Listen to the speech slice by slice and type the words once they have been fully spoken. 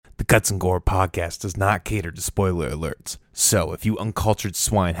Guts and Gore podcast does not cater to spoiler alerts. So, if you uncultured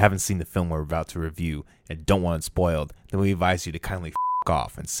swine haven't seen the film we're about to review and don't want it spoiled, then we advise you to kindly f***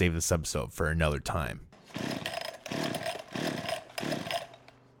 off and save this episode for another time.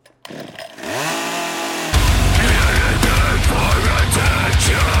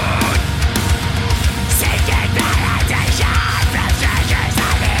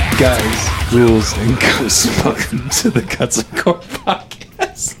 Guys, rules, and ghosts, welcome to the Guts and Gore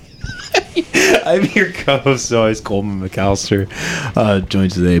podcast. I'm your co-host, always Coleman McAllister,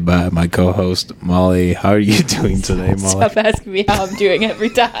 joined today by my co-host, Molly. How are you doing today, Molly? Stop asking me how I'm doing every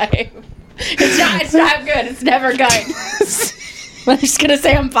time. It's not good. It's never good. I'm just going to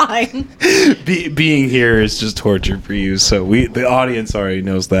say I'm fine. Being here is just torture for you, so the audience already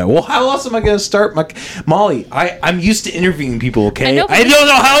knows that. Well, how else am I going to start Molly, I'm used to interviewing people, okay? I don't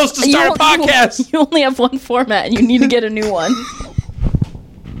know how else to start a podcast. You only have one format, and you need to get a new one.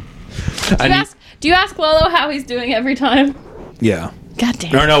 Do you ask Lolo how he's doing every time? Yeah. God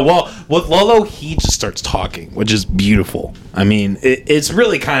damn. No. Well, with Lolo, he just starts talking, which is beautiful. I mean, it's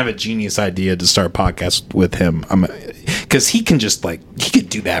really kind of a genius idea to start a podcast with him. Because he can just, he could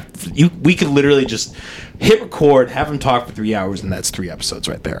do that. We could literally just hit record, have him talk for 3 hours, and that's 3 episodes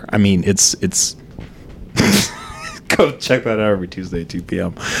right there. I mean, it's go check that out every Tuesday at 2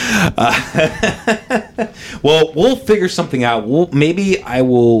 p.m. Well, we'll figure something out. Maybe I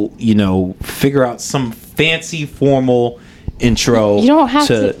will, figure out some fancy formal intro. You don't have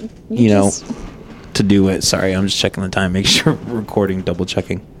to to do it. Sorry, I'm just checking the time. Make sure we're recording, double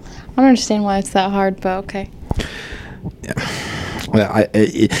checking. I don't understand why it's that hard, but okay. Yeah. Well,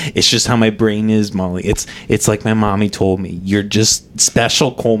 it's just how my brain is, Molly. It's like my mommy told me. You're just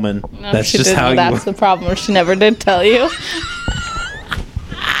special, Coleman. No, that's just how you. That's the problem. She never did tell you.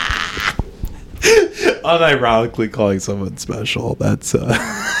 Unironically calling someone special. That's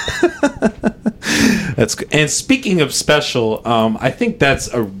good. And speaking of special, I think that's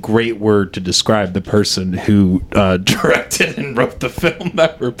a great word to describe the person who directed and wrote the film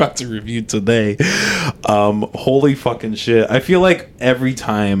that we're about to review today. Holy fucking shit. I feel like every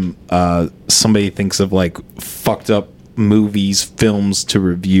time somebody thinks of fucked up movies, films to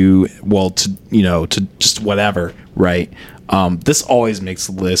review, to just whatever, right? This always makes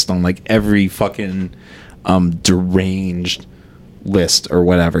a list on every fucking deranged list or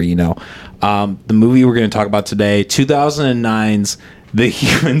whatever, The movie we're going to talk about today, 2009's The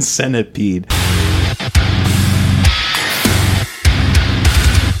Human Centipede.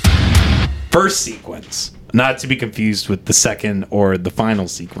 First sequence, not to be confused with the second or the final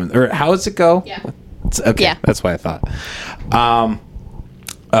sequence. Or how does it go? Yeah. Okay, yeah. That's what I thought.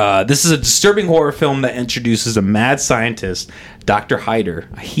 This is a disturbing horror film that introduces a mad scientist, Dr. Hyder,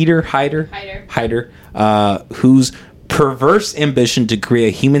 whose perverse ambition to create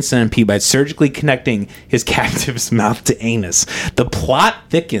a human centipede by surgically connecting his captive's mouth to anus. The plot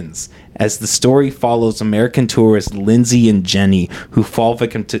thickens as the story follows American tourists Lindsay and Jenny, who fall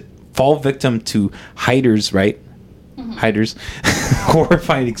victim to Hyder's Hyder's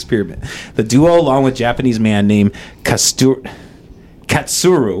horrifying experiment. The duo, along with Japanese man named Katsuru,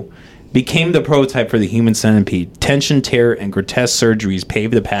 became the prototype for the human centipede. Tension, terror, and grotesque surgeries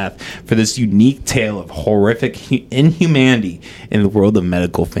paved the path for this unique tale of horrific inhumanity in the world of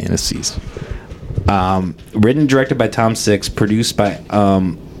medical fantasies. Written and directed by Tom Six, produced by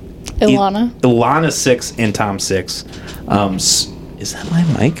Ilana Six and Tom Six. Is that my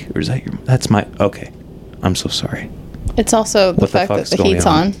mic or is that your? That's my. Okay, I'm so sorry. It's also the fact that the heat's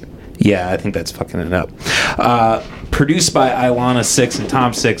on. Yeah, I think that's fucking it up. Produced by Ilana Six and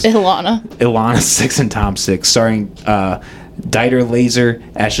Tom Six. Ilana Six and Tom Six, starring Dieter Laser,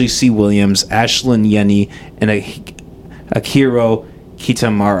 Ashley C. Williams, Ashlyn Yenny, and Akiro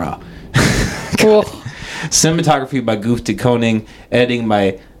Kitamura. Cinematography by Goof de Koning, editing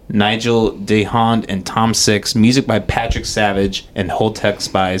by Nigel DeHond and Tom Six, music by Patrick Savage and Holtec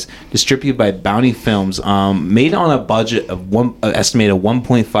Spies, distributed by Bounty Films, made on a budget of estimated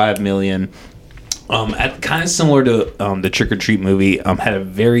 $1.5 million. Kind of similar to the Trick or Treat movie, had a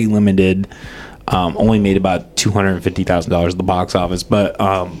very limited, only made about $250,000 at the box office, but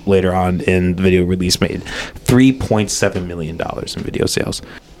later on in the video release made $3.7 million in video sales.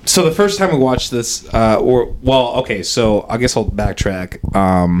 So the first time we watched this, so I guess I'll backtrack.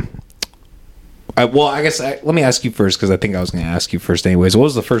 Let me ask you first, because I think I was going to ask you first anyways. What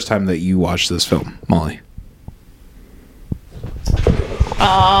was the first time that you watched this film, Molly?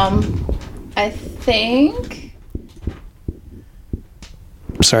 I think...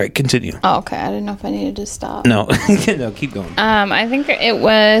 Sorry, continue. Oh, okay. I didn't know if I needed to stop. No, no, keep going. I think it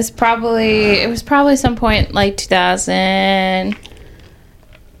was probably some point 2000...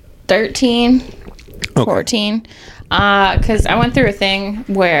 13, 14. Because I went through a thing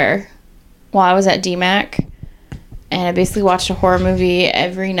where, while I was at DMAC, and I basically watched a horror movie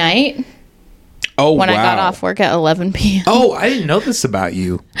every night. Oh, when I got off work at 11 p.m. Oh, I didn't know this about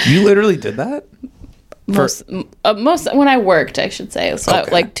you. You literally did that? Most when I worked, I should say. So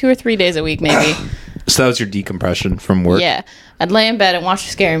like 2 or 3 days a week, maybe. So that was your decompression from work? Yeah. I'd lay in bed and watch a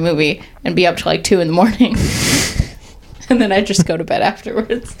scary movie and be up till like 2 in the morning. And then I'd just go to bed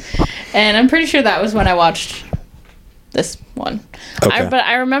afterwards. And I'm pretty sure that was when I watched this one. Okay. But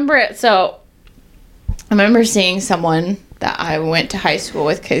I remember it. So I remember seeing someone that I went to high school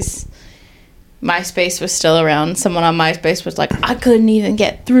with because MySpace was still around. Someone on MySpace was like, I couldn't even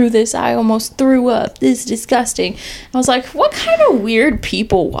get through this. I almost threw up. This is disgusting. I was like, what kind of weird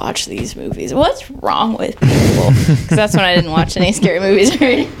people watch these movies? What's wrong with people? Because that's when I didn't watch any scary movies or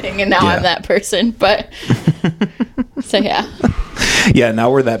anything, and now I'm that person. But, so yeah. Yeah, now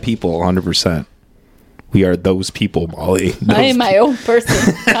we're that people, 100%. We are those people, Molly. I am my own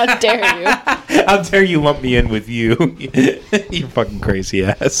person. How dare you? How dare you lump me in with you? You fucking crazy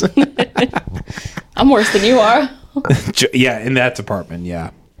ass. I'm worse than you are. Yeah, in that department,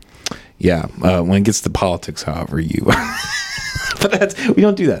 yeah. Yeah, when it gets to politics, however, you... But we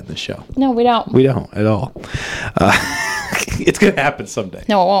don't do that in the show. No, we don't. We don't at all. It's gonna happen someday.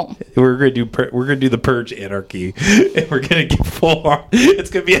 No, it won't. We're gonna do the Purge Anarchy, and we're gonna get full on.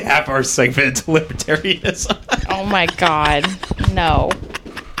 It's gonna be a half-hour segment into libertarianism. Oh my god, no.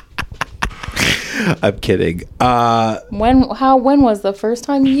 I'm kidding. When was the first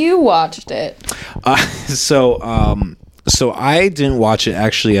time you watched it? So I didn't watch it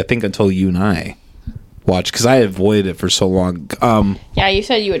actually. I think until you and I watched, because I avoided it for so long. Yeah, you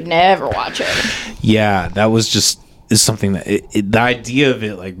said you would never watch it. Yeah, that was just is something that the idea of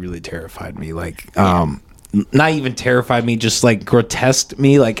it like really terrified me. Like, not even terrified me, just like grotesque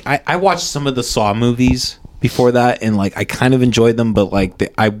me. Like I watched some of the Saw movies before that, and like I kind of enjoyed them, but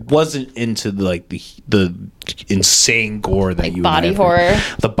like I wasn't into the insane gore that like you body horror,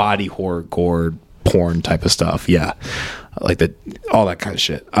 the body horror gore porn type of stuff. Yeah, like all that kind of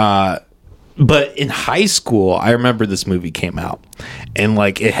shit. But in high school, I remember this movie came out, and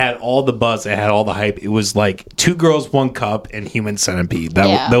like it had all the buzz, it had all the hype. It was like Two Girls, One Cup and Human Centipede.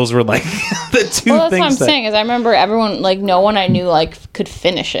 Those were like the two well, that's things. What I'm saying is I remember everyone, like no one I knew like could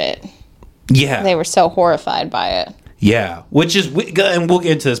finish it. Yeah, they were so horrified by it. Yeah, which is, and we'll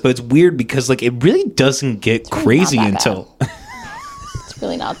get into this, but it's weird because like it really doesn't get crazy until it's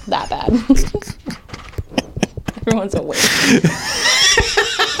really not that bad. Everyone's awake.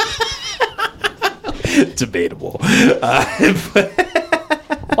 Debatable.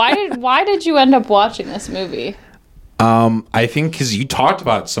 Why did you end up watching this movie? I think because you talked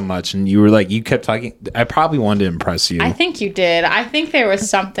about it so much, and you were like, you kept talking. I probably wanted to impress you. I think you did. I think there was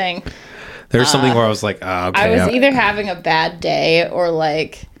something. There was something where I was like, okay. I was either having a bad day or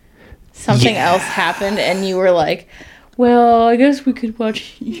like something else happened, and you were like, well, I guess we could watch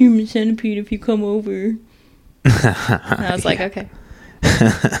Human Centipede if you come over. And I was like, okay.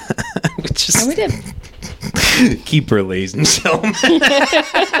 And we did. Keep her, ladies and gentlemen.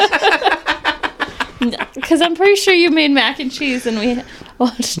 Because I'm pretty sure you made mac and cheese and we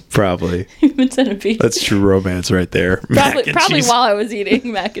watched probably Human Centipede. That's true romance right there. Probably while I was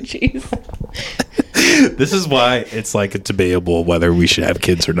eating mac and cheese. This is why it's like it's debatable whether we should have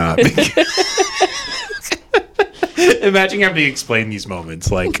kids or not. Imagine having to explain these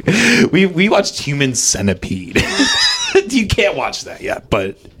moments. Like we watched Human Centipede. You can't watch that yet,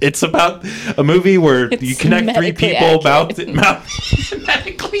 but it's about a movie where you connect three people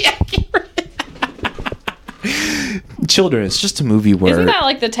medically accurate. Children, it's just a movie where isn't that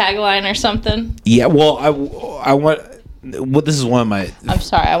like the tagline or something? Yeah, well, I want. Well, this is one of my. I'm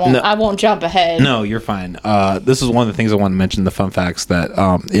sorry, I won't jump ahead. No, you're fine. This is one of the things I want to mention. The fun facts that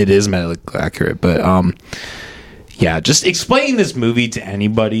it is medically accurate, but yeah, just explaining this movie to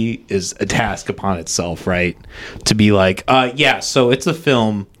anybody is a task upon itself, right? To be like, yeah, so it's a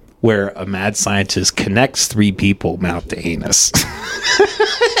film where a mad scientist connects three people mouth to anus.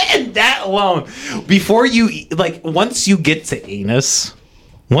 And that alone, before you, like, once you get to anus,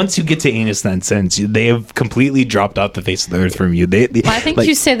 that sentence, they have completely dropped off the face of the earth from you. Well, I think like,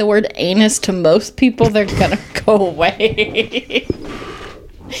 you say the word anus to most people, they're gonna go away.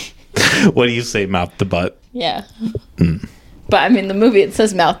 What do you say, mouth to butt? Yeah. Mm. But I mean, the movie, it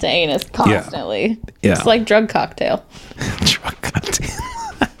says mouth to anus constantly. Yeah. It's like drug cocktail. Drug cocktail.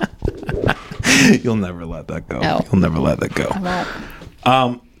 You'll never let that go. No. You'll never let that go. I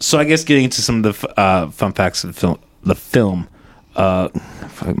won't. So I guess getting into some of the fun facts of the film.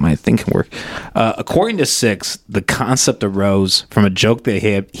 if my thing can work. According to Six, the concept arose from a joke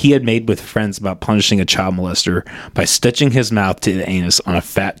that he had made with friends about punishing a child molester by stitching his mouth to the anus on a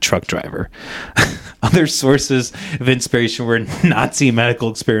fat truck driver. Other sources of inspiration were Nazi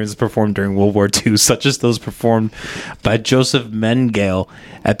medical experiments performed during World War II, such as those performed by Joseph Mengele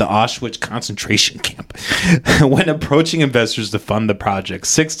at the Auschwitz concentration camp. When approaching investors to fund the project,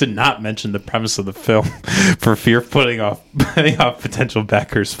 Six did not mention the premise of the film for fear of putting off potential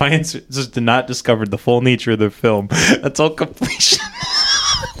backers. Financiers did not discover the full nature of the film until completion.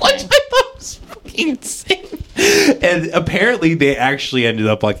 Which I thought was fucking insane. And apparently they actually ended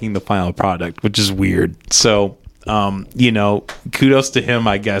up liking the final product, which is weird. So, kudos to him,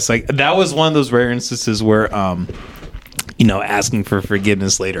 I guess. Like, that was one of those rare instances where, asking for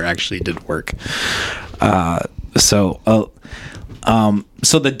forgiveness later actually did work. So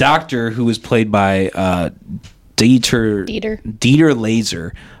the doctor, who was played by Dieter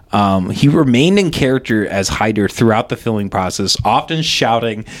Laser, he remained in character as Hyder throughout the filming process, often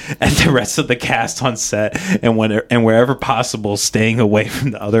shouting at the rest of the cast on set and wherever possible, staying away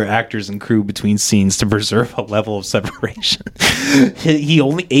from the other actors and crew between scenes to preserve a level of separation. He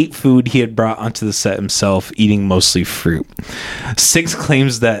only ate food he had brought onto the set himself, eating mostly fruit. Six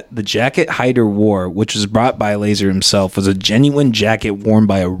claims that the jacket Hyder wore, which was brought by Laser himself, was a genuine jacket worn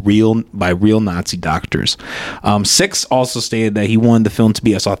by real Nazi doctors. Six also stated that he wanted the film to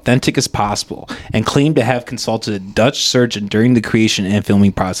be as authentic as possible and claimed to have consulted a Dutch surgeon during the creation and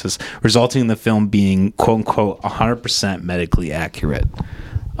filming process, resulting in the film being quote-unquote 100% medically accurate.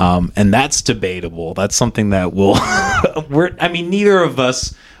 And that's debatable. That's something that neither of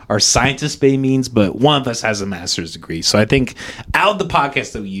us are scientists by any means, but one of us has a master's degree. So I think out of the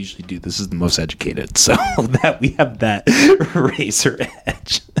podcasts that we usually do, this is the most educated. So that we have that razor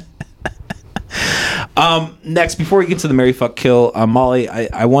edge. Next, before we get to the Marry Fuck Kill, Molly,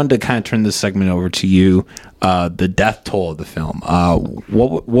 I wanted to kind of turn this segment over to you. The death toll of the film.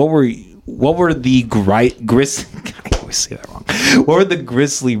 What were the grisly? I always say that wrong. What were the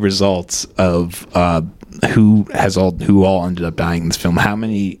grisly results of who all ended up dying in this film? How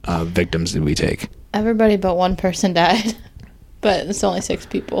many victims did we take? Everybody but one person died, but it's only 6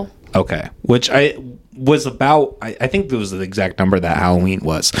 people. Okay, which was about, I think that was the exact number that Halloween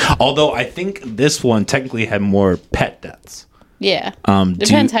was. Although I think this one technically had more pet deaths. Yeah.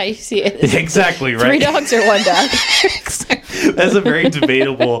 Depends how you see it. Exactly, right? 3 dogs or 1 dog. That's a very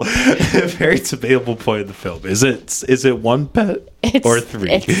debatable point of the film. Is it 1 pet or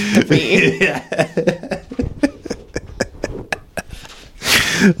 3? It's 3. Yeah.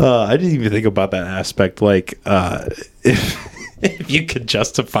 I didn't even think about that aspect. Like, if you could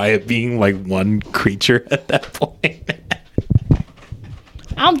justify it being like 1 creature at that point.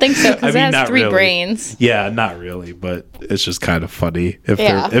 I don't think so, because it has 3 brains. Yeah, not really, but it's just kind of funny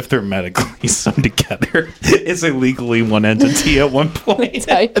if they're medically sewn together. It's illegally one entity at one point.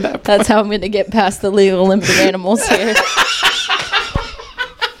 That's how I'm going to get past the legal limit of animals here.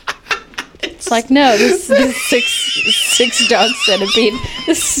 It's like, no, this is six dog centipede.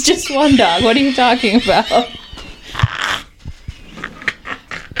 This is just 1 dog. What are you talking about?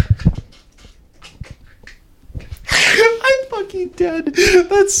 I'm fucking dead.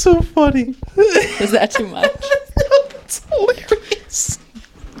 That's so funny. Is that too much? No, that's hilarious.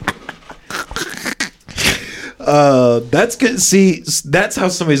 That's good. See, that's how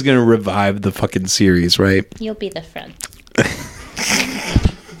somebody's gonna revive the fucking series, right? You'll be the friend.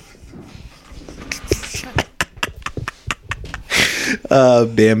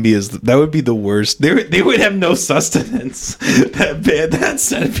 Bambi that would be the worst. They would have no sustenance. That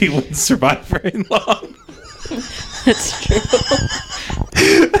centipede wouldn't survive very long. That's true.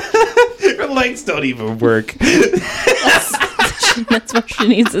 Her legs don't even work. That's why she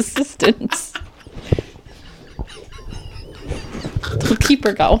needs assistance. We'll keep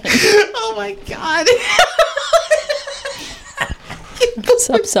her going. Oh my god.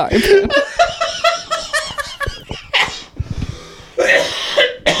 I'm sorry, Pam.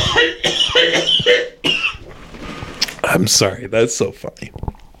 I'm sorry. That's so funny.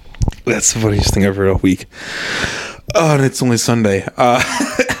 That's the funniest thing I've heard all week. Oh, and it's only Sunday.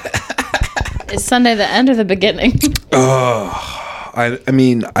 Is Sunday the end or the beginning? I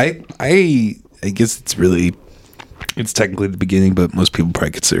guess it's technically the beginning, but most people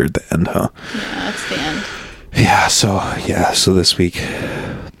probably consider it the end, huh? Yeah, it's the end. So this week.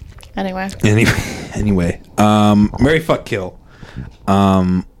 Anyway. Marry, fuck, kill.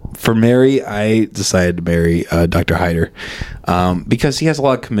 For Mary, I decided to marry Dr. Hyder because he has a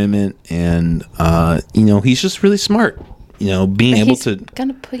lot of commitment and, he's just really smart. He's gonna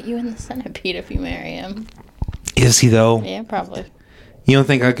put you in the centipede if you marry him. Is he, though? Yeah, probably. You don't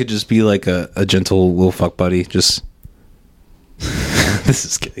think I could just be like a gentle little fuck buddy? Just this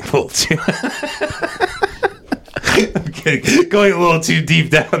is getting a little too. I'm kidding. Going a little too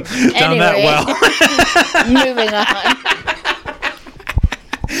deep down that well. Moving on.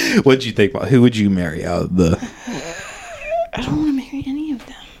 What'd you think about? Who would you marry out of the? I don't want to marry any of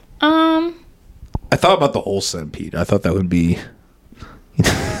them. I thought about the whole Centipede. I thought that would be.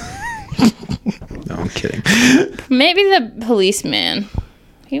 No, I'm kidding. Maybe the policeman.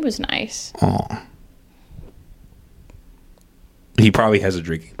 He was nice. Oh. He probably has a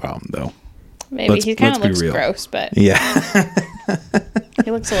drinking problem, though. Maybe he kind of looks gross, but yeah,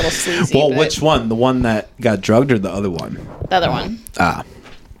 he looks a little sleazy. Well, which one? The one that got drugged or the other one? The other one.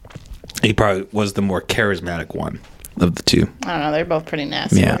 He probably was the more charismatic one of the two. I don't know. They're both pretty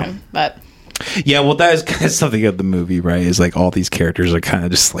nasty looking, but. Yeah, well, that is kind of something of the movie, right? Is like all these characters are kind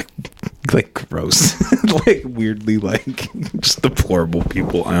of just like gross, like weirdly like just deplorable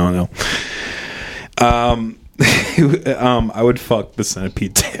people. I don't know. I would fuck the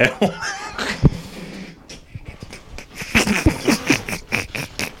centipede tail.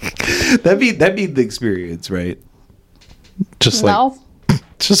 that'd be the experience, right? Just like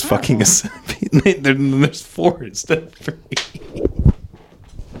just fucking a centipede. There's 4 instead of 3.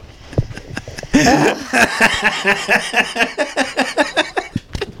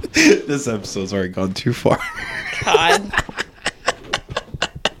 This episode's already gone too far. God.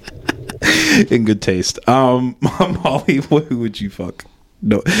 In good taste. Molly, who would you fuck?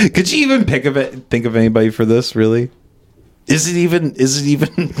 No, could you even think of anybody for this? Really? Is it even?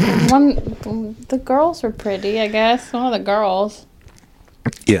 The girls were pretty, I guess. One of the girls.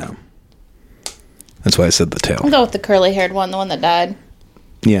 Yeah. That's why I said the tail. I'll go with the curly-haired one, the one that died.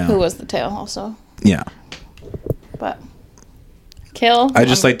 Yeah. Who was the tail also. Yeah. But kill. I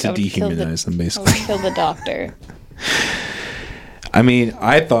just like to dehumanize them, basically. I would kill the doctor. I mean,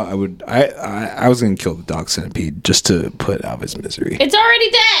 I thought I would. I was gonna kill the dog centipede just to put out his misery. It's already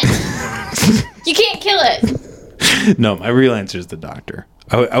dead. You can't kill it. No, my real answer is the doctor.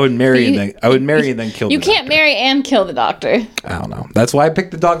 I would marry and then and then kill. You the doctor. can't marry and kill the doctor. I don't know. That's why I picked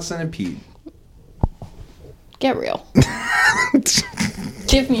the dog centipede. Get real.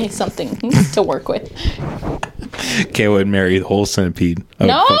 Give me something to work with. Okay, I would marry the whole centipede.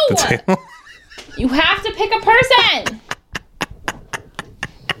 No! You have to pick a person!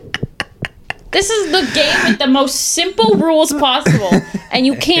 This is the game with the most simple rules possible, and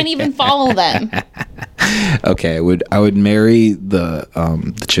you can't even follow them. Okay, I would marry the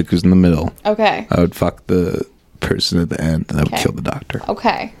chick who's in the middle. Okay. I would fuck the person at the end, and I would kill the doctor.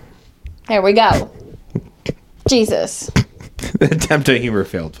 Okay. There we go. Jesus. The attempt at humor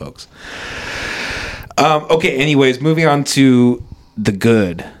failed, folks. Okay, anyways, moving on to the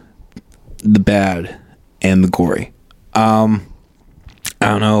good, the bad, and the gory. I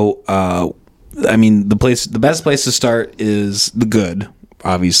don't know. I mean, the best place to start is the good,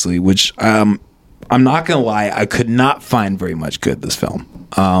 obviously, which I'm not gonna lie, I could not find very much good in this film.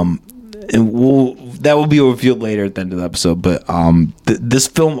 And that will be revealed later at the end of the episode. But this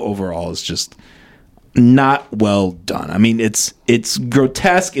film overall is just not well done. I mean, it's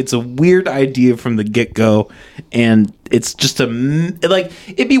grotesque. It's a weird idea from the get-go, and it's just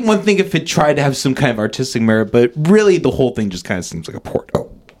it'd be one thing if it tried to have some kind of artistic merit, but really the whole thing just kind of seems like a porno.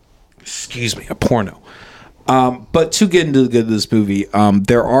 But to get into the good of this movie,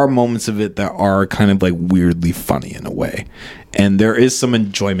 there are moments of it that are kind of like weirdly funny in a way, and there is some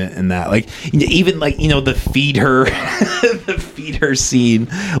enjoyment in that. Like even the feed her, the feed her scene.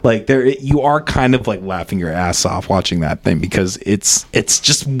 Like you are kind of like laughing your ass off watching that thing because it's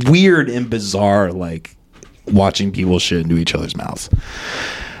just weird and bizarre, like watching people shit into each other's mouths.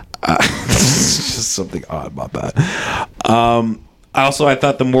 It's just something odd about that. I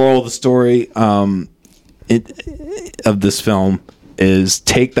thought the moral of the story of this film is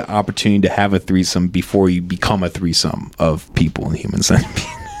take the opportunity to have a threesome before you become a threesome of people in Human Centipede.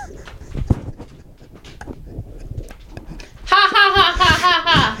 Ha ha ha ha ha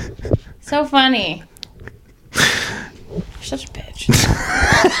ha! So funny. You're such a bitch.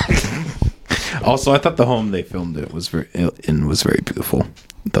 Also, I thought the home they filmed it was very beautiful.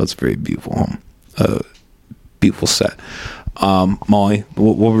 That was a very beautiful home. Beautiful set. Molly,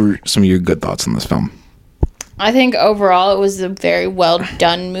 what were some of your good thoughts on this film? I think overall it was a very well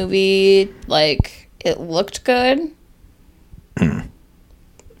done movie. Like, it looked good.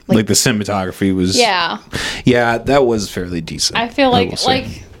 Like the cinematography was... Yeah, that was fairly decent. I feel like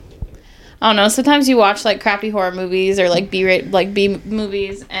I don't know, sometimes you watch like crappy horror movies or like B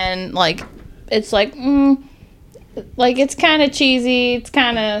movies and like it's like like it's kind of cheesy. It's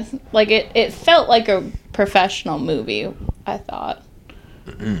kind of like it felt like a professional movie, I thought.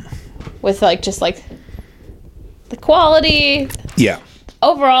 with like just like the quality. Yeah.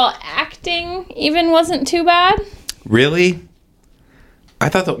 Overall acting even wasn't too bad. Really? I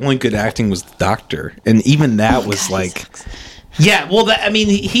thought the only good acting was the doctor, and even that was God, like, yeah. Well, I mean,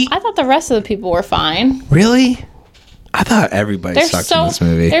 I thought the rest of the people were fine. Really? I thought everybody sucked in this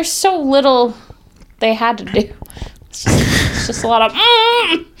movie. There's so little they had to do. It's just a lot of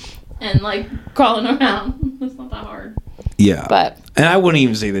and like crawling around. It's not that hard. Yeah. And I wouldn't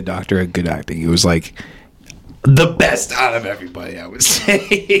even say the doctor had good acting. It was like the best out of everybody, I would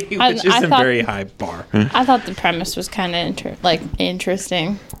say. Which is a very high bar. I thought the premise was kind of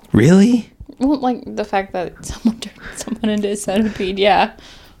interesting. Really? Well, like the fact that someone turned someone into a centipede, yeah.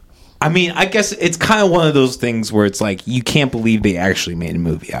 I mean, I guess it's kind of one of those things where it's like, you can't believe they actually made a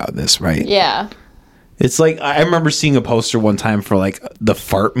movie out of this, right? Yeah. It's like, I remember seeing a poster one time for like the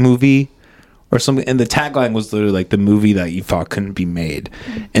fart movie or something, and the tagline was literally like the movie that you thought couldn't be made.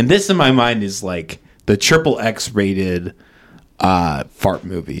 And this in my mind is like the XXX rated fart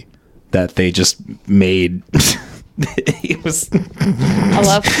movie that they just made. It was I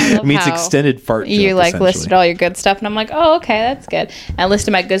love means how extended fart joke, you like listed all your good stuff, and I'm like, oh, okay, that's good. And I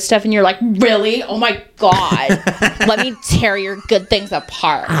listed my good stuff, and you're like, really? Oh my god, let me tear your good things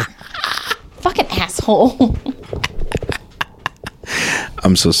apart. Fucking asshole.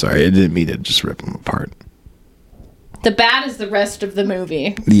 I'm so sorry. I didn't mean to just rip them apart. The bad is the rest of the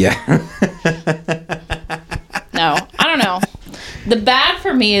movie. Yeah. No, I don't know. The bad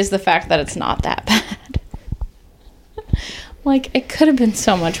for me is the fact that it's not that bad. Like, it could have been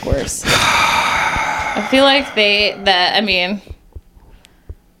so much worse. I feel like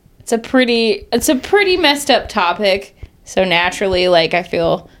it's a pretty messed up topic. So naturally, like, I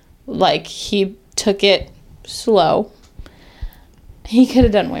feel like he took it slow. He could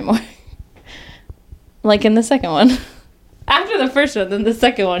have done way more. Like in the second one. After the first one, then the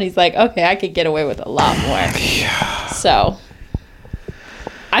second one, he's like, okay, I could get away with a lot more. Yeah. So,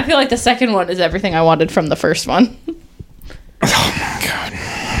 I feel like the second one is everything I wanted from the first one. Oh my god.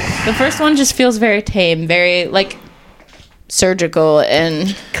 The first one just feels very tame, very, like, surgical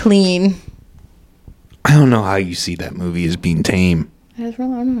and clean. I don't know how you see that movie as being tame. It's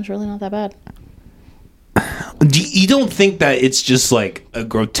really not that bad. You don't think that it's just like a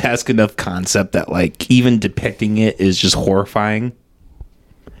grotesque enough concept that like even depicting it is just horrifying?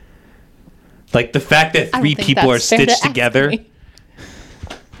 Like the fact that three people are stitched together.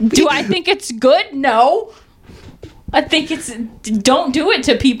 Do I think it's good? No. I think it's don't do it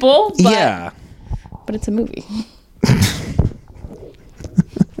to people. But, yeah. But it's a movie.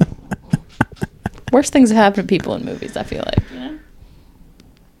 Worst things happen to people in movies, I feel like, you know?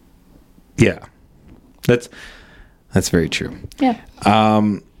 Yeah. That's very true. Yeah.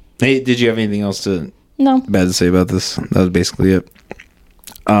 Hey, did you have anything else bad to say about this? That was basically it.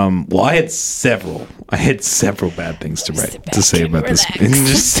 Well, I had several bad things to say about this.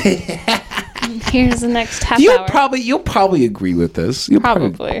 Here's the next half hour. You'll probably agree with this.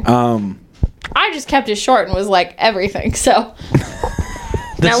 Probably. I just kept it short and was like everything. So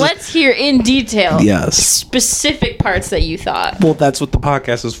now let's hear in detail. Yes. Specific parts that you thought. Well, that's what the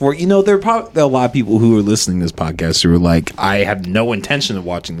podcast is for. You know, there are probably a lot of people who are listening to this podcast who are like, I have no intention of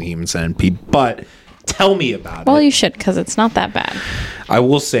watching The Human Centipede, but tell me about it. Well, you should, because it's not that bad. I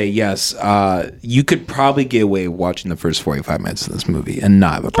will say, yes, you could probably get away watching the first 45 minutes of this movie and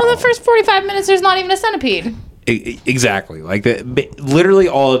not have a problem. Well, the first 45 minutes, there's not even a centipede. Exactly. Like literally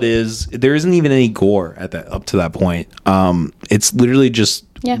all it is, there isn't even any gore up to that point. It's literally just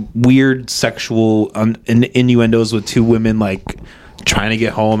weird sexual innuendos with two women like trying to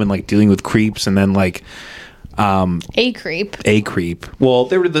get home and like dealing with creeps, and then like a creep. Well,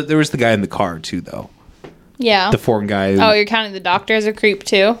 there was the guy in the car too, though. Yeah. The foreign guy. Oh, you're counting the doctor as a creep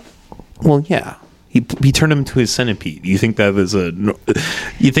too? Well, yeah. He turned him into his centipede. You think that is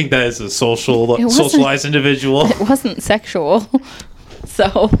a socialized individual? It wasn't sexual.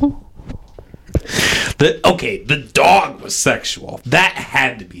 So the dog was sexual. That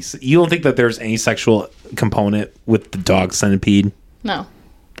had to be. You don't think that there's any sexual component with the dog centipede? No.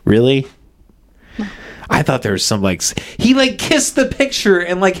 Really? No. I thought there was some like he like kissed the picture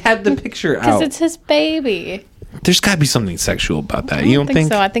and like had the picture out. Because it's his baby. There's got to be something sexual about that. You don't think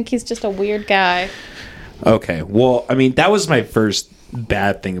so? I think he's just a weird guy. Okay. Well, I mean, that was my first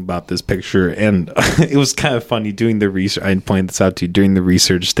bad thing about this picture, and it was kind of funny doing the research. I pointed this out to you during the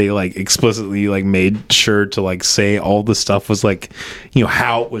research. They like explicitly like made sure to like say all the stuff was like, you know,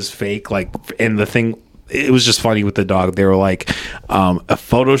 how it was fake. Like, and the thing, it was just funny with the dog. They were like a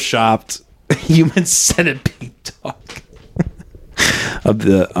photoshopped human centipede dog. Of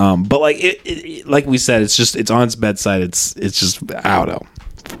the but like it like we said, it's on its bedside. It's just I don't know.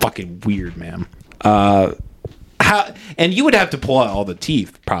 fucking weird, man. And you would have to pull out all the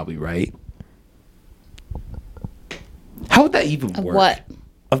teeth, probably, right? How would that even work? What?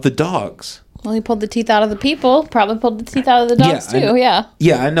 Of the dogs. Well, he pulled the teeth out of the people. Probably pulled the teeth out of the dogs too. Yeah.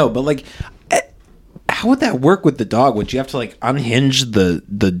 Yeah, I know, but like, how would that work with the dog? Would you have to like unhinge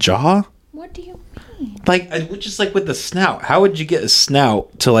the jaw? What do you mean? Like, just like with the snout. How would you get a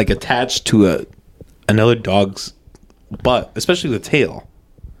snout to like attach to another dog's butt, especially the tail?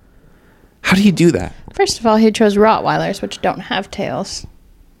 How do you do that? First of all, he chose Rottweilers, which don't have tails.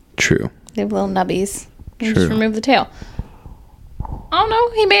 True. They have little nubbies. You True. just remove the tail. I don't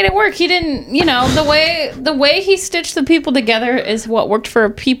know. He made it work. He didn't, the way he stitched the people together is what worked for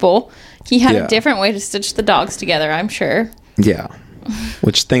people. He had a different way to stitch the dogs together, I'm sure. Yeah.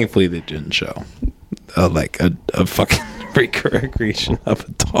 Which thankfully they didn't show. Like a fucking recreation of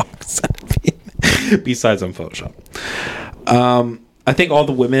a dog centipede. Besides on Photoshop. I think all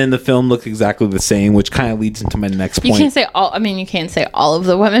the women in the film look exactly the same, which kind of leads into my next point. You can't say all. I mean, you can't say all of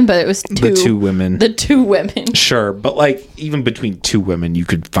the women, but it was the two women. The two women. Sure, but like even between two women, you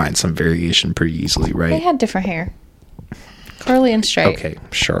could find some variation pretty easily, right? They had different hair, curly and straight. Okay,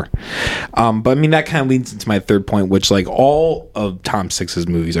 sure. But I mean that kind of leads into my third point, which like all of Tom Six's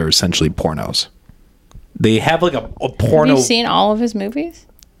movies are essentially pornos. They have like a porno. Have you seen all of his movies?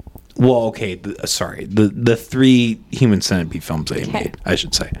 Well, okay. The 3 Human Centipede films that he made, I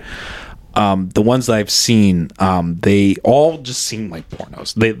should say. The ones that I've seen, they all just seem like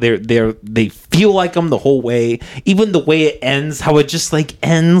pornos. They feel like them the whole way. Even the way it ends, how it just like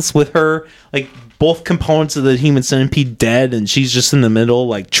ends with her like both components of the Human Centipede dead, and she's just in the middle,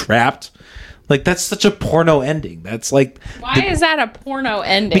 like trapped. Like that's such a porno ending. That's like why is that a porno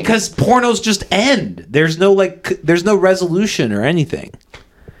ending? Because pornos just end. There's no resolution or anything.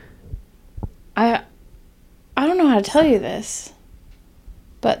 I don't know how to tell you this,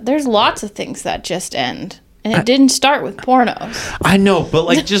 but there's lots of things that just end, and it didn't start with pornos. I know, but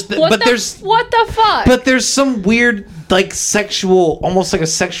like just what the fuck? But there's some weird like sexual, almost like a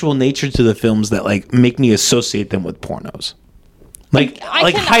sexual nature to the films that like make me associate them with pornos. Like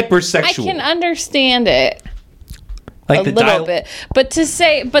hypersexual. I can understand it. Like a little bit, but to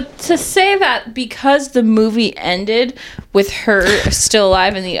say that because the movie ended with her still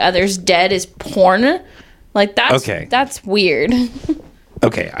alive and the others dead is porn, like that's weird.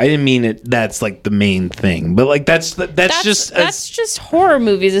 Okay, I didn't mean it. That's like the main thing, but like that's just horror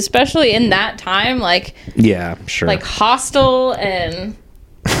movies, especially in that time. Like yeah, sure. Like Hostel and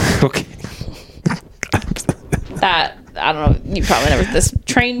okay. That. I don't know, you probably never, this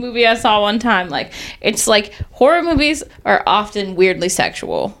train movie I saw one time, like it's like horror movies are often weirdly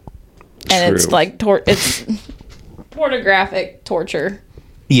sexual, and True. It's like it's pornographic torture,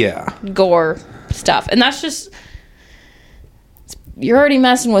 gore stuff, and that's just, you're already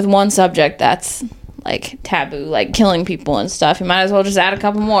messing with one subject that's like taboo, like killing people and stuff. You might as well just add a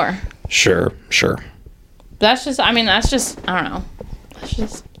couple more. Sure. That's just I don't know, that's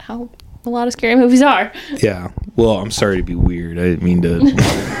just how a lot of scary movies are. Yeah. Well, I'm sorry to be weird. I didn't mean to.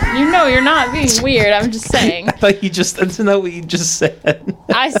 You're not being weird. I'm just saying. I thought that's not what you just said.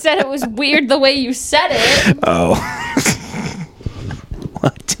 I said it was weird the way you said it. Oh.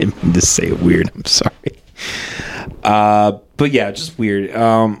 Well, I didn't mean to say it weird. I'm sorry. But yeah, just weird.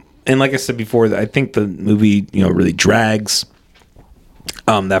 And like I said before, I think the movie, really drags.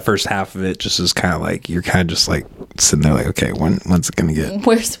 That first half of it just is kind of like you're kind of just like sitting there like, okay, when's it gonna get?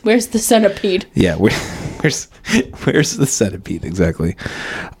 Where's the centipede? Yeah, where's the centipede exactly?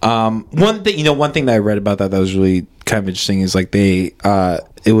 One thing that I read about that was really kind of interesting is like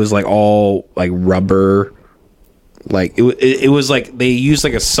it was like all like rubber, like it was like they used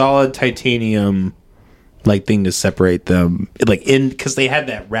like a solid titanium like thing to separate them, like because they had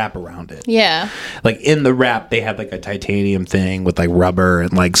that wrap around it. Yeah, like in the wrap they had like a titanium thing with like rubber,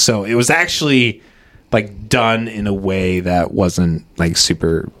 and like so it was actually like done in a way that wasn't like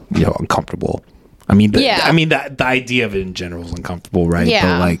super uncomfortable. I mean the idea of it in general is uncomfortable, right?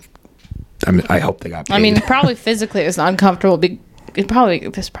 Yeah. But like I hope they got paid. I mean probably physically it was uncomfortable. It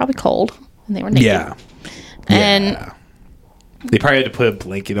was probably cold and they were naked. Yeah. And they probably had to put a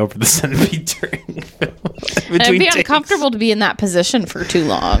blanket over the centipede during the film. It'd be uncomfortable to be in that position for too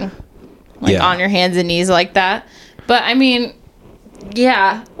long. Like on your hands and knees like that. But I mean,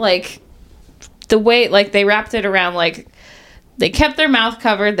 yeah, like the way like they wrapped it around, like they kept their mouth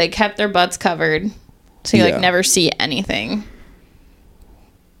covered, they kept their butts covered. So you like never see anything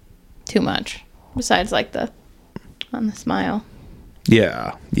too much. Besides like on the smile.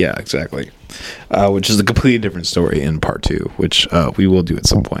 Yeah, exactly. Which is a completely different story in part 2, which we will do at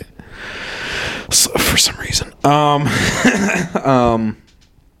some point. So, for some reason.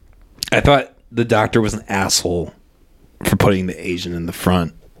 I thought the doctor was an asshole for putting the Asian in the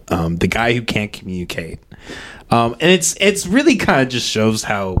front. The guy who can't communicate. And it's really kind of just shows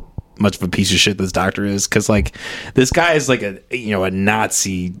how much of a piece of shit this doctor is, because like this guy is like a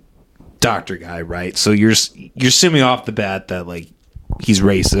Nazi doctor guy, right? So you're assuming off the bat that like he's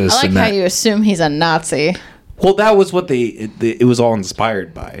racist. I like how you assume he's a Nazi. Well, that was what it was all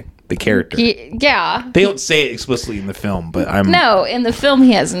inspired by the character. Yeah, they don't say it explicitly in the film, but no, in the film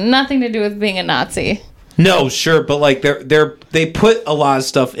he has nothing to do with being a Nazi. No, sure, but like they put a lot of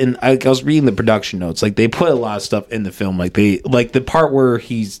stuff in. I was reading the production notes. Like they put a lot of stuff in the film. Like the part where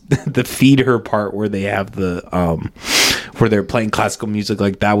he's the feed her part where they have the where they're playing classical music.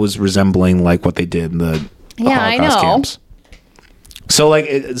 Like that was resembling like what they did in the Holocaust camps. So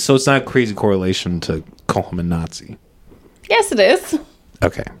so it's not a crazy correlation to call him a Nazi. Yes, it is.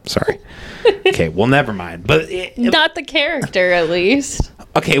 Okay, sorry. Okay, well, never mind. But not the character, at least.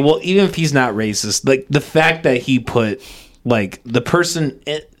 Okay, well, even if he's not racist, like the fact that he put like the person,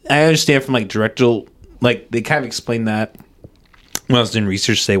 I understand from like directorial, like they kind of explained that when I was doing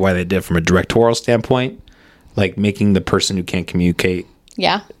research, say why they did from a directorial standpoint, like making the person who can't communicate,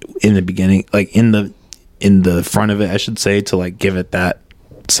 in the beginning, like in the front of it, I should say, to like give it that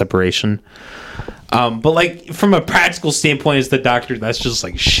separation. But like from a practical standpoint, as the doctor, that's just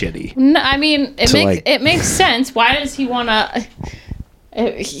like shitty. No, I mean it makes sense. Why does he want to?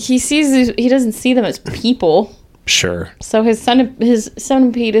 He doesn't see them as people. Sure. So his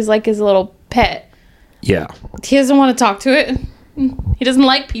centipede is like his little pet. Yeah. He doesn't want to talk to it. He doesn't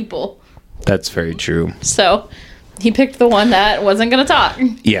like people. That's very true. So he picked the one that wasn't going to talk.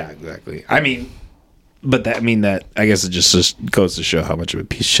 Yeah, exactly. I mean, but that I guess it just goes to show how much of a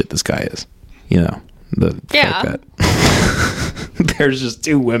piece of shit this guy is. You know, the fact that there's just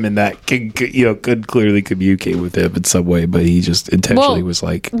two women that could clearly communicate with him in some way, but he just intentionally was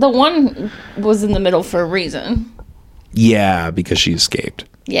like, the one was in the middle for a reason. Yeah, because she escaped.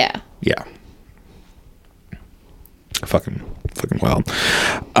 Yeah. Fucking wild.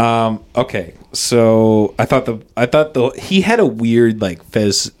 Okay, so I thought he had a weird like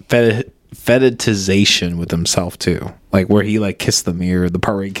fetishization with himself too, like where he like kissed the mirror, the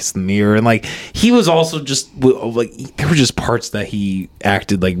part where he kissed the mirror, and like he was also just like there were just parts that he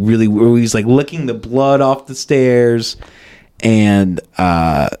acted like really where he's like licking the blood off the stairs, and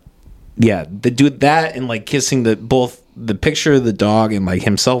the dude that and like kissing both the picture of the dog and like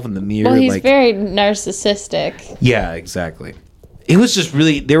himself in the mirror. Well, he's like very narcissistic. Yeah, exactly. It was just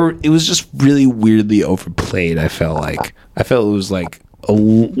really it was just really weirdly overplayed. I felt it was like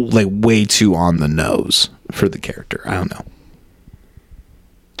way too on the nose for the character. I don't know.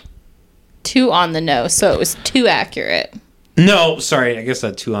 Too on the nose, so it was too accurate. No, sorry, I guess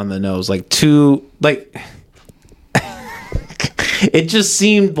that too on the nose, like too like. It just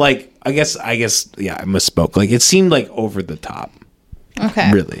seemed like I guess yeah, I misspoke. Like it seemed like over the top.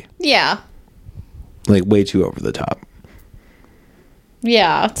 Okay. Really. Yeah. Like way too over the top.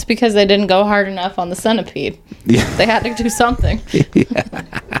 Yeah, it's because they didn't go hard enough on the centipede. Yeah. They had to do something.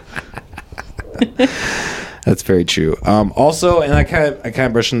 That's very true. Also, and I kind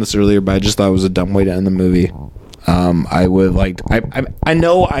of brushed on this earlier, but I just thought it was a dumb way to end the movie. I would like I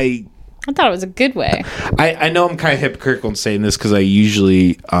know I thought it was a good way. I know I'm kind of hypocritical in saying this because I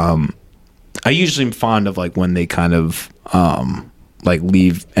usually am fond of like when they kind of like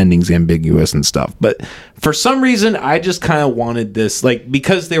leave endings ambiguous and stuff, but for some reason I just kind of wanted this, like,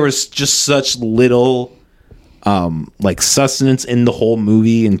 because there was just such little like sustenance in the whole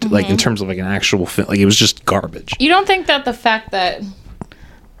movie and like in terms of like an actual film, like it was just garbage. You don't think that the fact that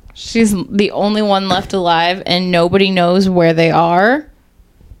she's the only one left alive and nobody knows where they are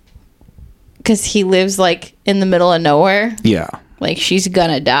because he lives like in the middle of nowhere, like she's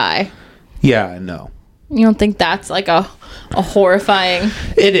gonna die? Yeah, I know. You don't think that's like a horrifying?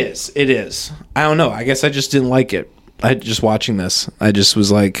 It is. I don't know. I guess I just didn't like it. I just watching this, I just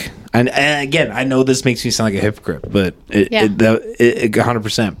was like, and again, I know this makes me sound like a hypocrite, but it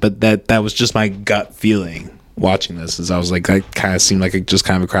 100%. But that was just my gut feeling watching this. Is I was like, that kind of seemed like just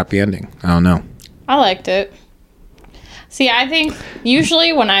kind of a crappy ending. I don't know. I liked it. See, I think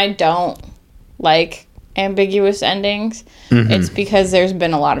usually when I don't like ambiguous endings, it's because there's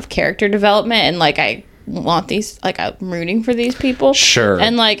been a lot of character development and like I want these, like I'm rooting for these people. Sure.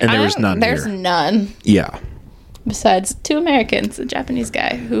 And like there was none. There's none. Yeah. Besides two Americans, a Japanese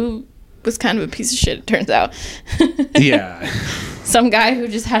guy who was kind of a piece of shit, it turns out. Yeah. Some guy who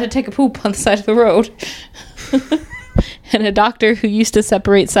just had to take a poop on the side of the road. And a doctor who used to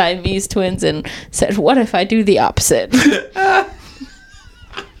separate Siamese twins and said, what if I do the opposite?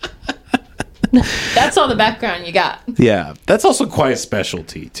 That's all the background you got. Yeah, that's also quite a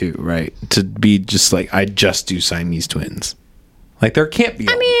specialty too, right? To be just like, I just do Siamese twins. Like, there can't be.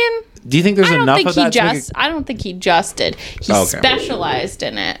 I mean, do you think there's enough of that? I don't think he just did. He specialized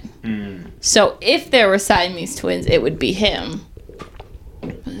in it. So if there were Siamese twins, it would be him.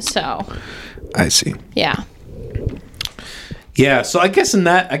 So I see. Yeah. Yeah. So I guess in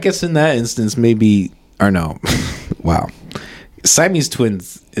that instance, maybe, or no. Wow. Siamese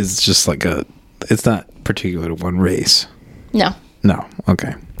twins is just like it's not particular to one race. No. No.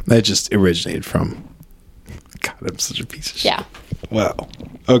 Okay. That just originated from. God, I'm such a piece of shit. Yeah. Wow.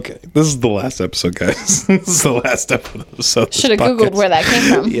 Okay. This is the last episode, guys. This is the last episode. Should have Googled where that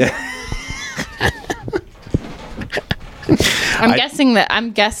came from. Yeah. I'm guessing that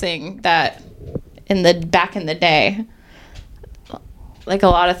back in the day, like a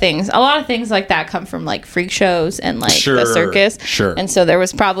lot of things like that come from like freak shows and like the circus. Sure. And so there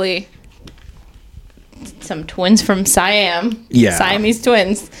was probably some twins from Siam, Siamese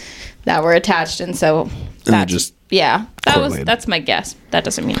twins that were attached, and so that's that's my guess. That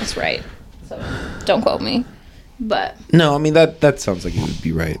doesn't mean it's right, so don't quote me. But no, I mean that sounds like it would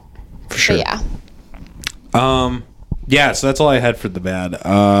be right for sure. Yeah. Yeah. So that's all I had for the bad.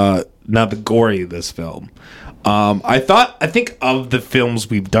 Now the gory of this film. I think of the films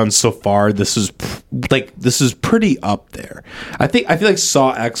we've done so far, this is pretty up there. I feel like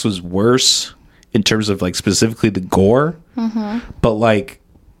Saw X was worse in terms of like specifically the gore, but like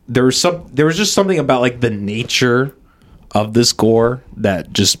there was just something about like the nature of this gore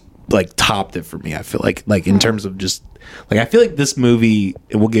that just like topped it for me. I feel like in terms of just like, I feel like this movie,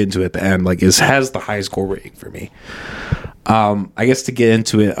 and we'll get into it at the end, like has the highest gore rating for me. I guess to get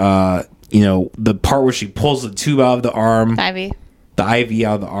into it, the part where she pulls the tube out of the arm, the IV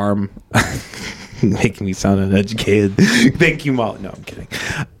out of the arm, making me sound uneducated. Thank you, Molly. No, I'm kidding.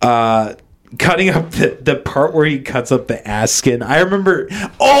 Cutting up the part where he cuts up the ass skin. I remember.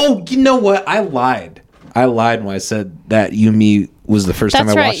 Oh, you know what? I lied when I said that Yumi was the first time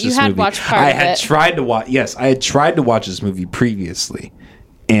I watched this movie. You had watched part I of had it. tried to watch. Yes, I had tried to watch this movie previously,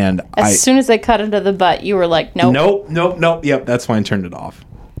 and as soon as they cut into the butt, you were like, nope. Nope. Yep, that's why I turned it off.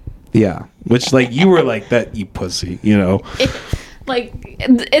 Yeah, which like you were like that, you pussy, It's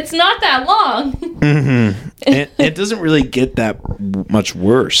not that long. Mm-hmm. And it doesn't really get that much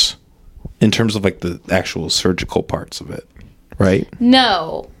worse in terms of like the actual surgical parts of it, right?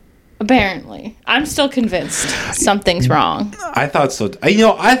 No, apparently. I'm still convinced something's wrong. I thought so.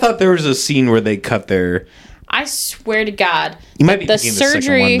 I thought there was a scene where they cut their. I swear to God. You might be thinking the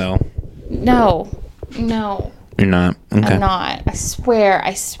second one, though. No. You're not? Okay. I'm not. I swear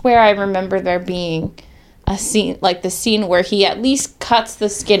I remember there being a scene, like the scene where he at least cuts the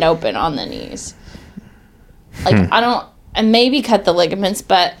skin open on the knees. Like, and maybe cut the ligaments,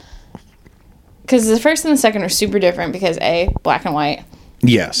 but because the first and the second are super different because black and white.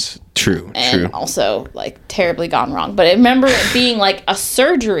 Yes, true. And also like terribly gone wrong. But I remember it being like a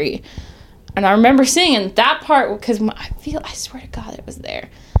surgery, and I remember seeing in that part because I swear to God it was there,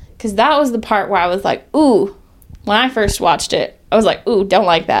 because that was the part where I was like, ooh. When I first watched it, I was like, ooh, don't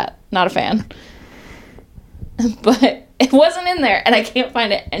like that. Not a fan. But it wasn't in there, and I can't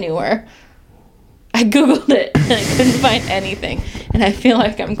find it anywhere. I Googled it, and I couldn't find anything. And I feel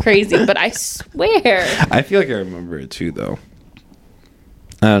like I'm crazy, but I swear. I feel like I remember it, too, though.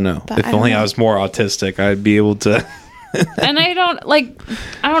 I don't know. But if only I was more autistic, I'd be able to... And I don't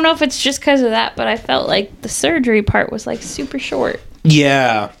know if it's just because of that, but I felt like the surgery part was, like, super short.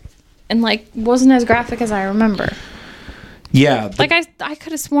 Yeah. And, like, wasn't as graphic as I remember. Yeah. Like, I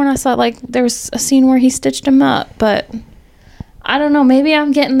could have sworn I saw, like, there was a scene where he stitched him up, but I don't know. Maybe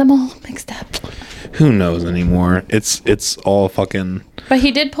I'm getting them all mixed up. Who knows anymore? It's all fucking... But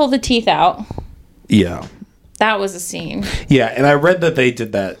he did pull the teeth out. Yeah. That was a scene. Yeah, and I read that they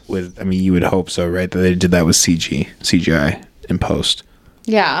did that with... I mean, you would hope so, right? That they did that with CGI in post.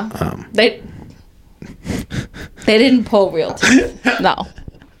 Yeah. They didn't pull real teeth. No.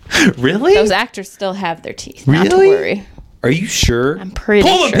 Really? Those actors still have their teeth. Really? Not to worry. Are you sure? I'm pretty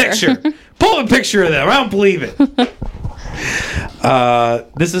sure. Pull a picture of them. I don't believe it.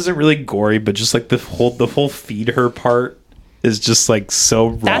 This isn't really gory, but just like the whole feed her part is just like so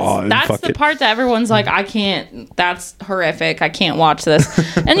raw. That's the part that everyone's like, I can't. That's horrific. I can't watch this.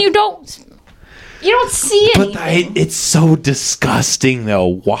 And you don't see anything. But it's so disgusting though.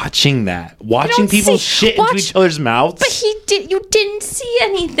 Watching people shit into each other's mouths. But you didn't see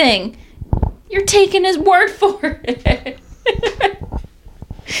anything. You're taking his word for it.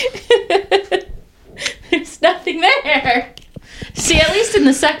 There's nothing there. See, at least in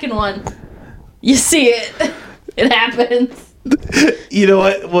the second one, you see it. It happens. You know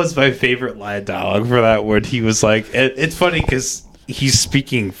what was my favorite line of dialogue for that one? He was like, it's funny because he's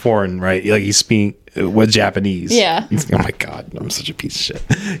speaking foreign, right? Like he's speaking with Japanese. Yeah. Oh my god, I'm such a piece of shit.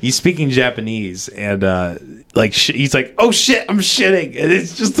 He's speaking Japanese, and like he's like, "Oh shit, I'm shitting," and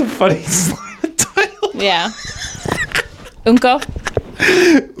it's just the funniest line of dialogue. Yeah. Unko.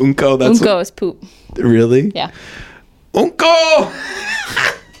 Unko. That's Unko is poop. Really? Yeah. Unko.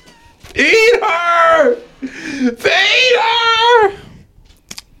 Feed her. Feed her.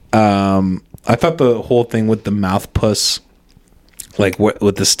 I thought the whole thing with the mouth puss, like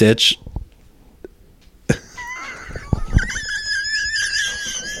with the stitch.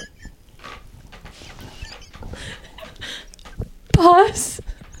 Pus.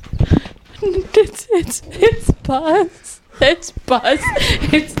 It's pus. It's pus.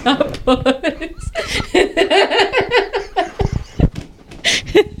 It's not puss.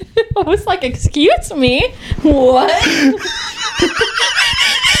 I was like, excuse me? What?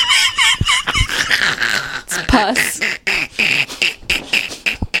 It's pus.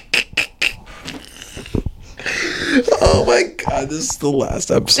 Oh my god, this is the last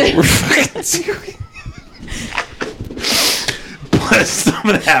episode we're fucking doing. Plus some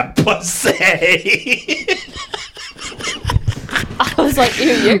of that pussy. I was like,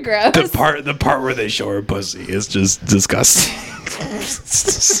 ew, you're gross. The part where they show her pussy is just disgusting.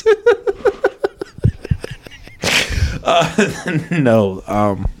 No,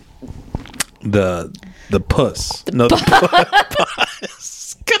 the puss. No, the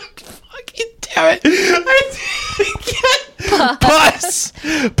puss. God fucking damn it! Puss.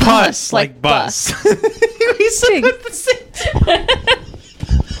 Puss, like bus. We said it the same time.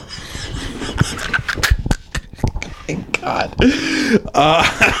 Thank God.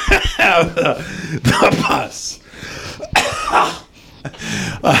 The bus.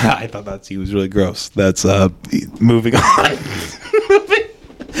 I thought he was really gross. That's moving on.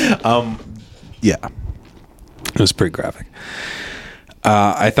 Yeah, it was pretty graphic.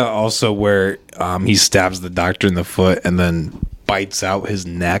 I thought also where he stabs the doctor in the foot and then bites out his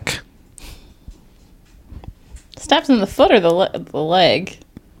neck. Stabs in the foot or the leg?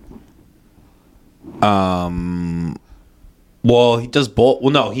 Well, he does both.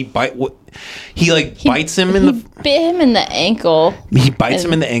 Well, no, he bites him in the. Bit him in the ankle. He bites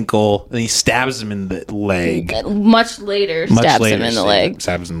him in the ankle, and he stabs him in the leg. Much later, stabs him in the leg.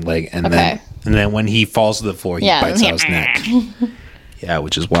 Stabs him in the leg, and then when he falls to the floor, he bites out his neck. Yeah,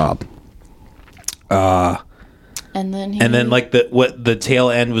 which is wild. And then like the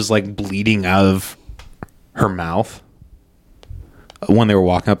tail end was like bleeding out of her mouth when they were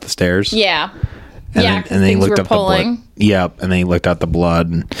walking up the stairs. Yeah. And then he looked up pulling. The blood. Yep, and then he looked out the blood.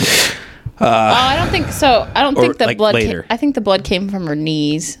 And, I don't think so. I don't think the like blood. later. I think the blood came from her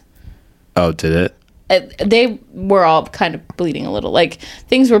knees. Oh, did it? They were all kind of bleeding a little. Like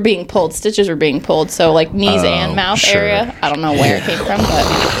things were being pulled, stitches were being pulled. So like knees and mouth area. I don't know where it came from, but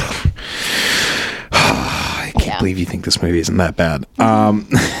I can't believe you think this movie isn't that bad.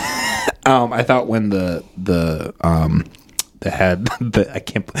 I thought when the head,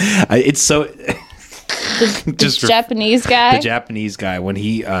 it's so. The Japanese guy. The Japanese guy, when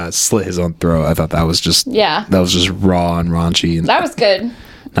he slit his own throat, I thought that was just that was just raw and raunchy. And that was good.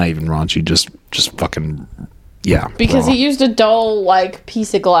 Not even raunchy, just fucking Because raw. he used a dull like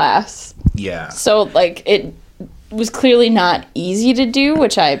piece of glass. Yeah. So like it was clearly not easy to do,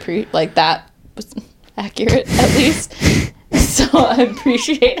 which I like that was accurate at least. So I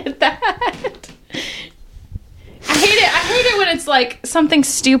appreciated that. I hate it when it's like something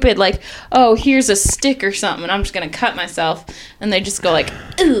stupid like, oh, here's a stick or something and I'm just gonna cut myself, and they just go like,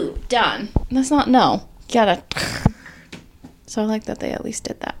 ooh, done. And that's not, no. You gotta. So I like that they at least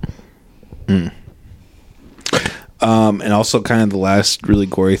did that. And also kind of the last really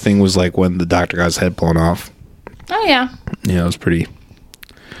gory thing was like when the doctor got his head blown off. Oh yeah. Yeah, it was pretty.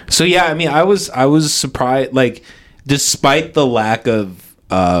 So yeah, I mean, I was surprised, like, despite the lack of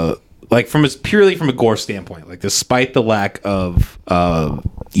like purely from a gore standpoint, like despite the lack of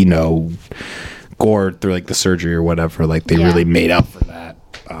gore through like the surgery or whatever, like they really made up for that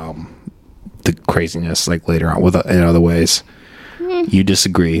the craziness like later on in other ways. You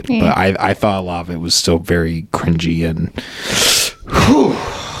disagree, but I thought a lot of it was still very cringy and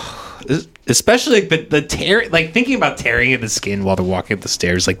especially like the tear, like thinking about tearing in the skin while they're walking up the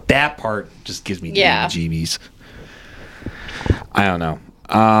stairs, like that part just gives me the heebie-jeebies. I don't know.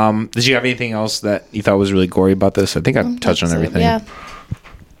 Did you have anything else that you thought was really gory about this? I think I touched on everything. Yeah.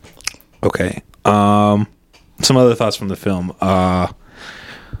 Okay. Some other thoughts from the film.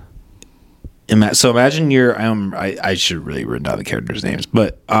 So imagine you're. I should really write down the characters' names,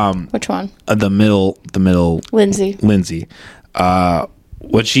 but Which one? the middle, Lindsay.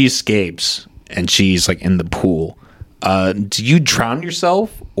 When she escapes and she's like in the pool, do you drown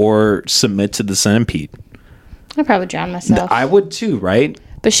yourself or submit to the centipede? I'd probably drown myself. I would too, right?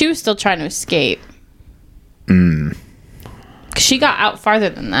 But she was still trying to escape. She got out farther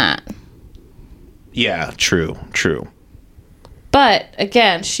than that. Yeah, true. But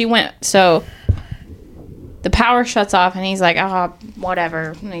again, she went. So the power shuts off, and he's like, "Oh,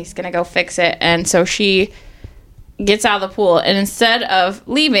 whatever." And he's gonna go fix it. And so she gets out of the pool, and instead of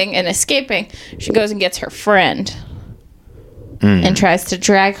leaving and escaping, she goes and gets her friend and tries to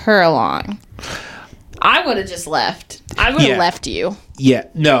drag her along. I would have just left. I would have left you. Yeah,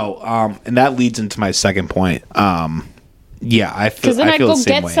 no, and that leads into my second point. Yeah, I feel because then I I'd feel go the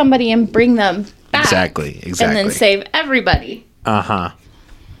same get way. somebody and bring them back. Exactly. And then save everybody.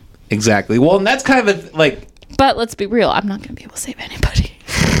 Exactly. Well, and that's kind of like. But let's be real. I'm not going to be able to save anybody.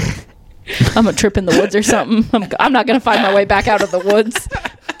 I'm going to trip in the woods or something. I'm not going to find my way back out of the woods.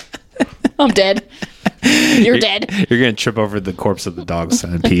 I'm dead. You're dead. You're going to trip over the corpse of the dog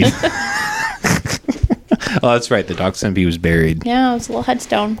centipede. Oh, that's right. The dog centipede was buried. Yeah, it's a little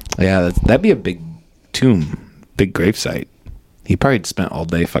headstone. Yeah, that'd be a big tomb, big gravesite. He probably spent all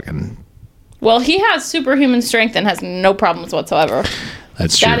day fucking. Well, he has superhuman strength and has no problems whatsoever.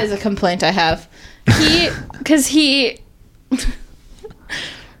 That's true. That is a complaint I have. Because he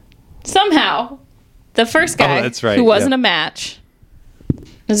somehow, the first guy that's right, who wasn't a match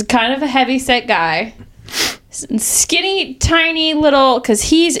was kind of a heavy set guy, skinny, tiny little, because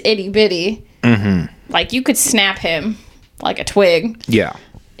he's itty bitty. Like you could snap him like a twig. Yeah.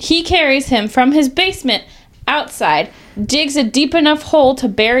 He carries him from his basement outside, digs a deep enough hole to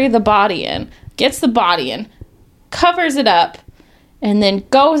bury the body in, gets the body in, covers it up, and then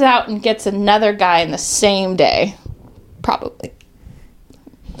goes out and gets another guy in the same day. Probably.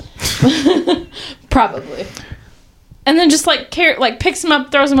 Probably. And then just picks him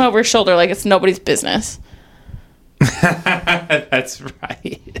up, throws him over his shoulder like it's nobody's business. That's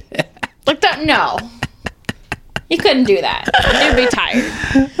right. Like that, no. He couldn't do that. He'd be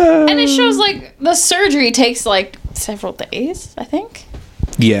tired. And it shows like the surgery takes like several days, I think.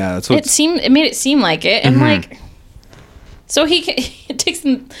 Yeah, that's what It made it seem like it, and like, so it takes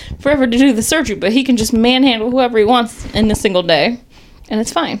him forever to do the surgery, but he can just manhandle whoever he wants in a single day, and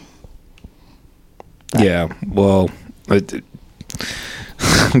it's fine. Yeah, well,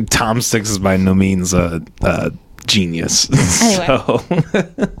 Tom Six is by no means a genius. Anyway,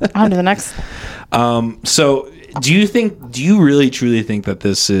 on to the next. So, do you really truly think that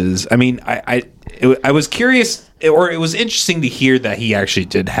this is? I mean, I was curious, or it was interesting to hear that he actually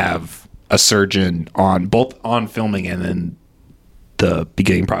did have a surgeon both on filming and in the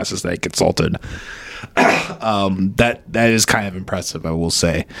beginning process that he consulted. That is kind of impressive, I will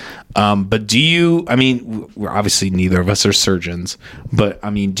say. But do you? I mean, we're obviously neither of us are surgeons, but I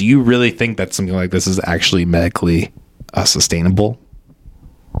mean, do you really think that something like this is actually medically sustainable?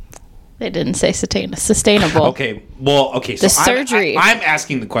 They didn't say sustainable. Okay. Well, okay. So the surgery. I'm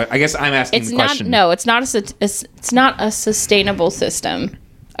asking the question. I guess I'm asking the question. No, it's not it's not a sustainable system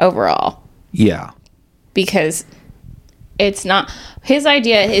overall. Yeah. Because it's not. His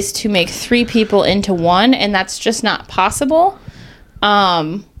idea is to make 3 people into one, and that's just not possible.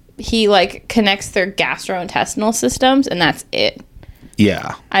 He connects their gastrointestinal systems, and that's it.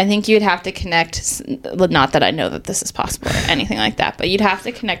 Yeah. I think you'd have to connect, not that I know that this is possible or anything like that, but you'd have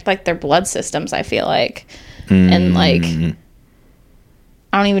to connect their blood systems, I feel like. And I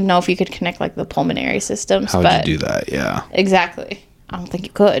don't even know if you could connect the pulmonary systems. How would you do that? Yeah. Exactly. I don't think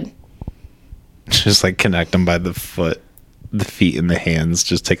you could. Just connect them by the feet and the hands,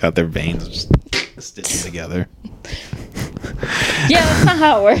 just take out their veins and just stitch them together. Yeah, that's not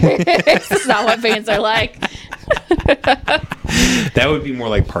how it works. That's not what veins are like. That would be more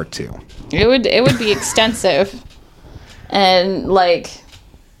like part 2. It would be extensive, and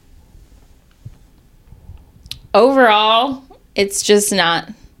overall, it's just not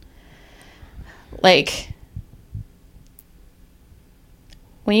when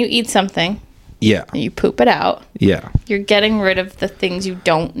you eat something. Yeah. And you poop it out. Yeah. You're getting rid of the things you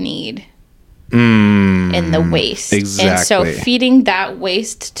don't need in the waste. Exactly. And so feeding that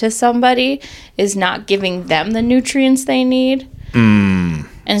waste to somebody is not giving them the nutrients they need. And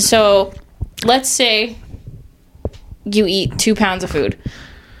so let's say you eat 2 pounds of food.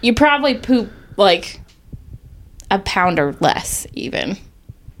 You probably poop a pound or less even.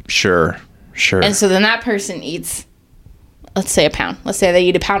 Sure. And so then that person eats, let's say, a pound. Let's say they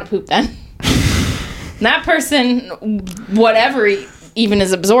eat a pound of poop then. That person, whatever even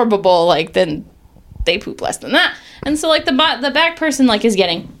is absorbable, like, then they poop less than that. And so, like, the back person, like, is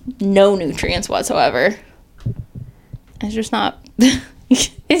getting no nutrients whatsoever. It's just not...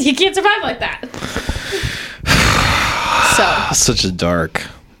 you can't survive like that. So... Such a dark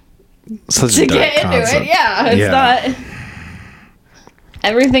concept. It, yeah. It's not...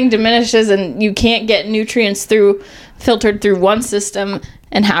 Everything diminishes, and you can't get nutrients filtered through one system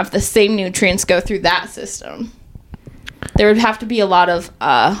and have the same nutrients go through that system. There would have to be a lot of...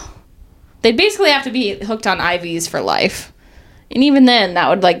 they'd basically have to be hooked on IVs for life. And even then, that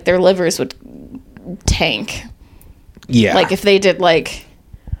would, like, their livers would tank. Yeah. Like, if they did, like,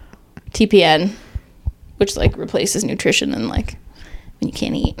 TPN, which, like, replaces nutrition and, like, when you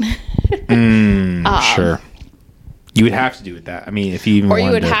can't eat. Sure. You would have to do it that. I mean, if you even or you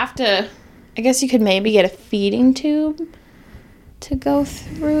would have to... I guess you could maybe get a feeding tube to go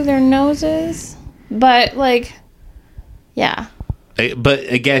through their noses. But, like, yeah.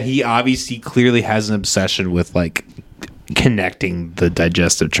 But, again, he obviously clearly has an obsession with, like, connecting the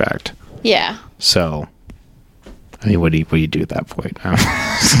digestive tract. Yeah. So... I mean, what do you do at that point?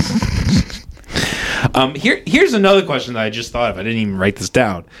 Here's another question that I just thought of. I didn't even write this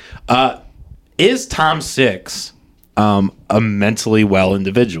down. Is Tom Six a mentally well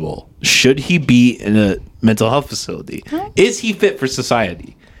individual? Should he be in a mental health facility? Is he fit for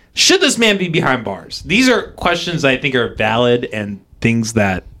society? Should this man be behind bars? These are questions I think are valid and things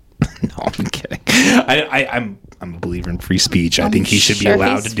that... No, I'm kidding. I'm a believer in free speech. I think he should be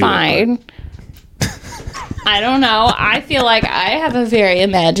allowed to do it. I don't know. I feel like I have a very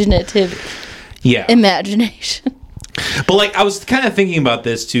imaginative imagination. But, like, I was kind of thinking about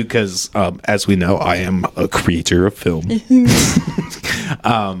this, too, because, as we know, I am a creator of film.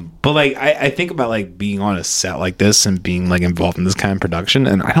 But, like, I think about, like, being on a set like this and being, like, involved in this kind of production,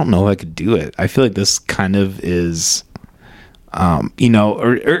 and I don't know if I could do it. I feel like this kind of is... you know,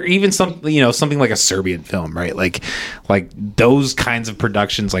 or even something, you know, something like a Serbian film, right? Like those kinds of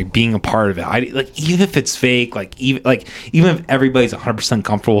productions, like being a part of it. Like even if it's fake, even if everybody's 100%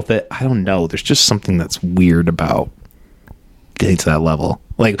 comfortable with it, I don't know. There's just something that's weird about getting to that level.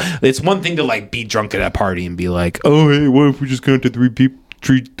 Like it's one thing to like be drunk at a party and be like, oh hey, what if we just go to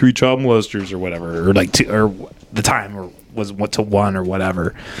three child molesters or whatever, or like two, or the time or was what to one or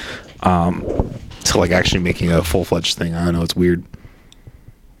whatever. To like actually making a full-fledged thing. I don't know, it's weird.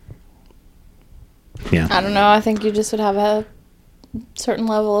 Yeah. I don't know. I think you just would have a certain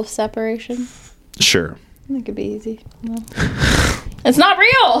level of separation. Sure. I think it'd be easy. No. It's not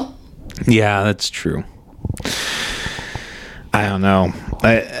real. Yeah, that's true. I don't know.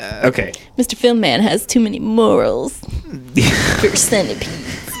 Okay. Mr. Film Man has too many morals for Centipede.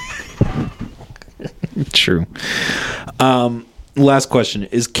 True. Last question.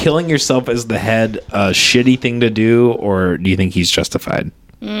 Is killing yourself as the head a shitty thing to do, or do you think he's justified?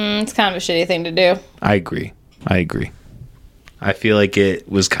 It's kind of a shitty thing to do. I agree. I feel like it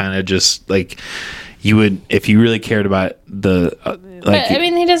was kind of just like you would, if you really cared about the... but, I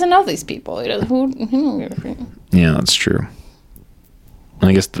mean, he doesn't know these people. He doesn't... Yeah, that's true.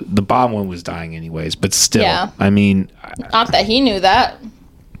 I guess the bottom one was dying anyways, but still. Yeah. I mean... Not that he knew that.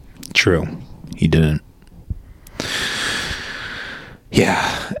 True. He didn't.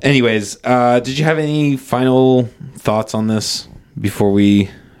 Yeah. Anyways, did you have any final thoughts on this before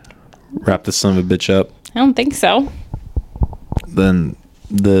we wrap this son of a bitch up? I don't think so. Then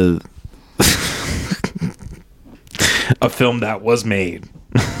a film that was made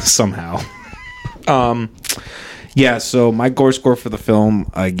somehow. Yeah, so my gore score for the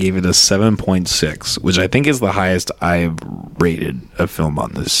film, I gave it a 7.6, which I think is the highest I've rated a film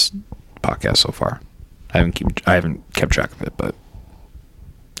on this podcast so far. I haven't kept track of it, but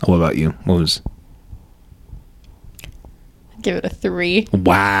what about you? What was? Give it a 3. Wow.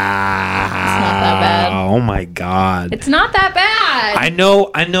 It's not that bad. Oh my god. It's not that bad. I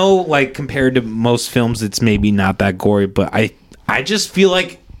know like compared to most films it's maybe not that gory, but I just feel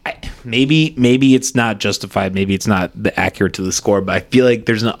like maybe it's not justified, maybe it's not accurate to the score, but I feel like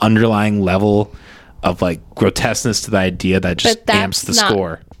there's an underlying level of like grotesqueness to the idea that just amps the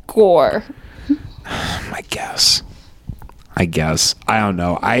score. Gore. I guess. I don't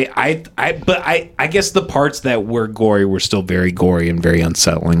know. I guess the parts that were gory were still very gory and very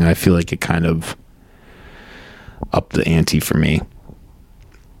unsettling. I feel like it kind of upped the ante for me.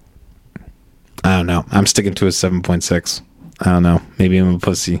 I don't know. I'm sticking to a 7.6. I don't know. Maybe I'm a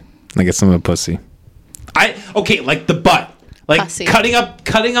pussy. I guess I'm a pussy. Like the butt. Like pussy. cutting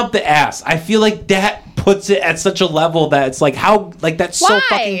up the ass. I feel like that puts it at such a level that it's like how like that's so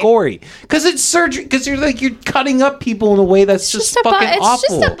fucking gory. Because it's surgery. Because you're cutting up people in a way that's just fucking awful. It's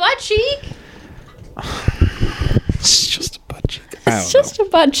just a butt cheek. It's just a butt cheek. It's just a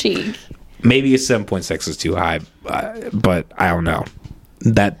butt cheek. Maybe a 7.6 is too high, but I don't know.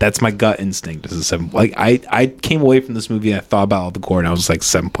 That's my gut instinct. Is a 7. Like I came away from this movie and I thought about all the gore and I was like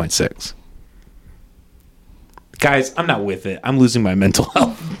 7.6. Guys, I'm not with it. I'm losing my mental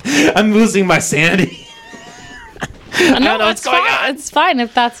health. I'm losing my sanity. I don't know what's going on. It's fine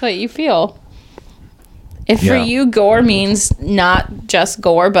if that's what you feel. If for you gore means not just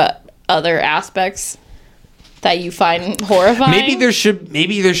gore but other aspects that you find horrifying. Maybe there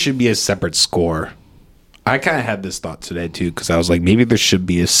should be a separate score. I kind of had this thought today too because I was like, maybe there should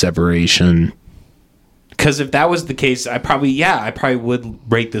be a separation. Because if that was the case, I probably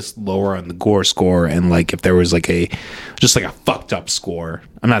would rate this lower on the gore score, and like if there was like a fucked up score.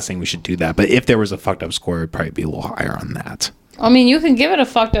 I'm not saying we should do that, but if there was a fucked up score, it'd probably be a little higher on that. I mean, you can give it a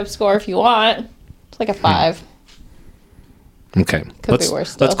fucked up score if you want. It's like a 5. Okay, Could be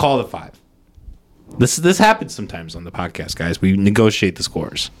worse. Let's call it a 5. This happens sometimes on the podcast, guys. We negotiate the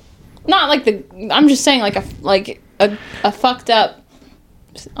scores. Not like I'm just saying like a fucked up.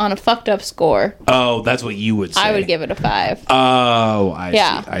 On a fucked up score. Oh, that's what you would say. I would give it a 5. Oh,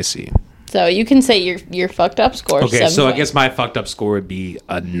 I see. So you can say your fucked up score. Okay, so I guess my fucked up score would be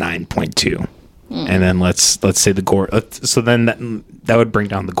a 9.2, and then let's say the gore. So then that would bring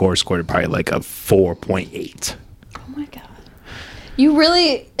down the gore score to probably like a 4.8. Oh my god! You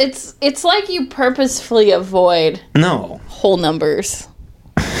really it's like you purposefully avoid whole numbers.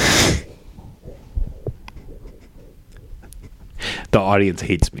 The audience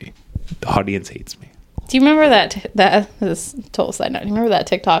hates me. Do you remember that this is a total side note. Do you remember that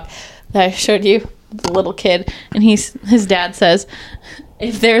TikTok that I showed you? The little kid, and his dad says,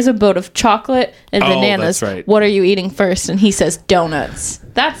 if there's a boat of chocolate and bananas, that's right. What are you eating first? And he says, donuts.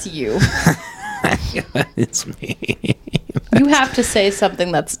 That's you. It's me. You have to say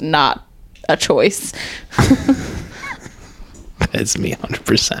something that's not a choice. It's me,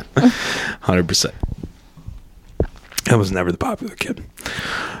 100%. 100%. I was never the popular kid.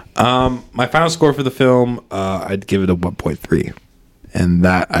 My final score for the film, I'd give it a 1.3. And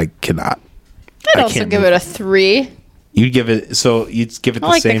that I cannot. I'd also give it a 3. You'd give it the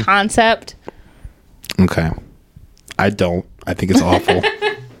same? The concept. Okay. I don't. I think it's awful. I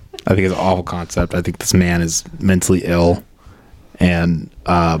think it's an awful concept. I think this man is mentally ill. And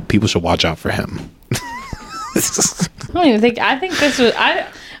people should watch out for him. I think this was...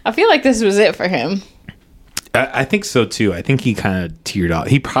 I feel like this was it for him. I think so too. I think he kind of teared out.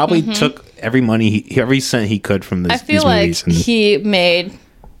 He probably took every cent he could from this. I feel like he made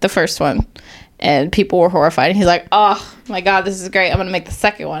the first one, and people were horrified. And he's like, "Oh my god, this is great! I'm gonna make the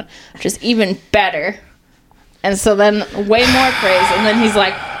second one, which is even better." And so then way more praise, and then he's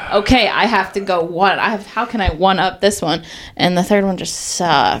like, "Okay, I have to go how can I one up this one?" And the third one just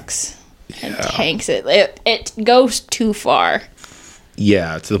sucks and tanks it. It goes too far.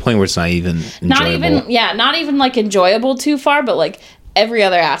 Yeah, to the point where it's not even enjoyable. Not even like enjoyable too far, but like every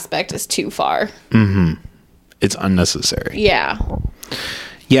other aspect is too far. Mm-hmm. It's unnecessary. Yeah.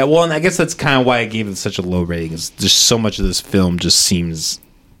 Yeah, well, and I guess that's kind of why I gave it such a low rating. Is just so much of this film just seems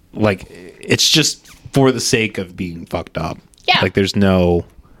like it's just for the sake of being fucked up. Yeah. Like there's no...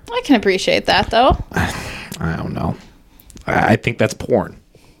 I can appreciate that, though. I don't know. I think that's porn.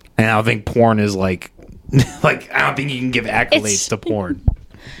 And I don't think porn is like... like, I don't think you can give accolades to porn.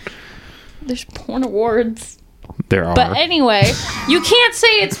 There's porn awards. There are. But anyway, you can't say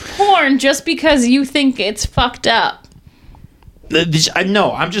it's porn just because you think it's fucked up.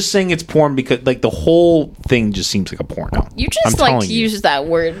 No, I'm just saying it's porn because, like, the whole thing just seems like a porno. You just, use that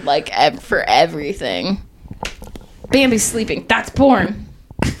word, like, for everything. Bambi's sleeping. That's porn.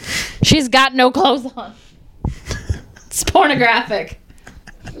 She's got no clothes on. It's pornographic.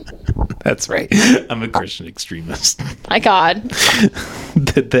 That's right. I'm a Christian extremist. My God.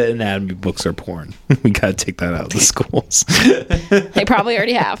 The anatomy books are porn. We gotta take that out of the schools. They probably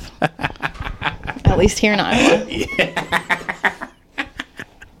already have. At least here in Iowa. Yeah.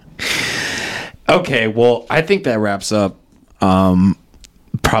 Okay, well, I think that wraps up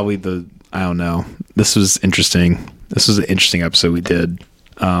probably I don't know. This was interesting. This was an interesting episode we did.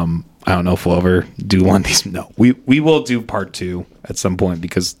 I don't know if we'll ever do one of these. No, we will do part 2 at some point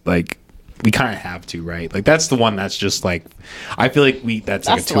because like we kind of have to, right? Like that's the one that's just like I feel like that's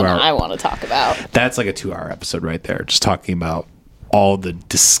like a 2 hour. That's the one I want to talk about. That's like a 2-hour episode right there, just talking about all the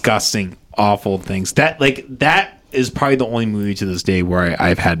disgusting, awful things. That is probably the only movie to this day where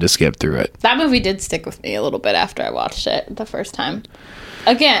I've had to skip through it. That movie did stick with me a little bit after I watched it the first time.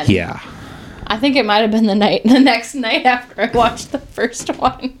 Again. Yeah. I think it might have been the next night after I watched the first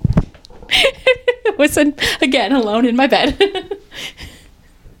one. It was again alone in my bed.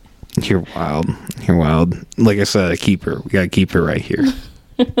 You're wild. You're wild. Like I said, keep her. We gotta keep her right here.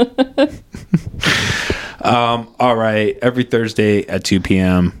 All right. Every Thursday at 2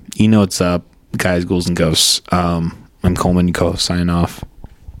 p.m. You know what's up, guys, ghouls, and ghosts. I'm Coleman. You sign off.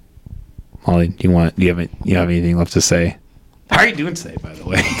 Molly, do you have anything left to say? How are you doing today, by the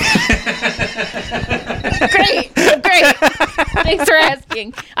way? Great. Thanks for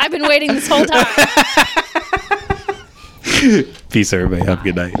asking. I've been waiting this whole time. Peace, everybody. Have a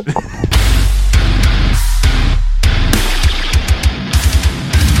good night.